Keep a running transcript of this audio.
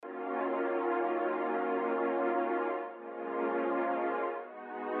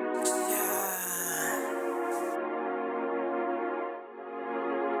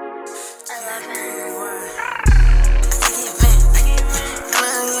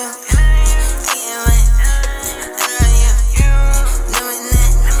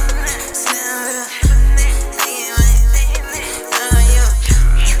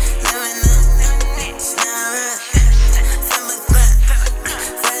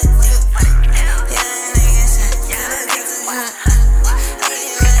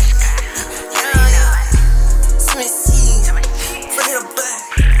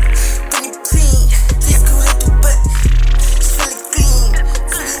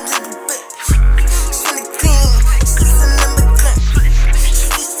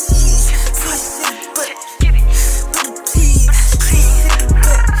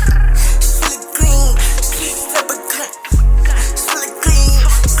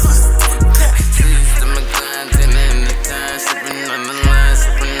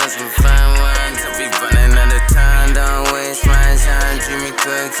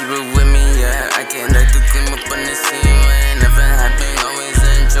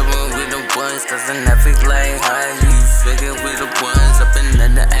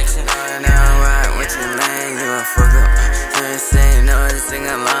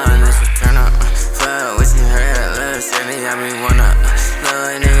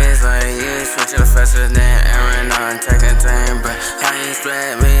faster than Aaron on Tekken Team, but how you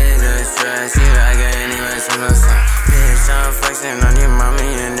expect me to trust you? I can't even see no sign. Bitch, I'm flexing on your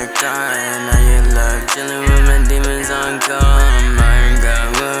mommy in the car, and now you love chillin' with my demons on call.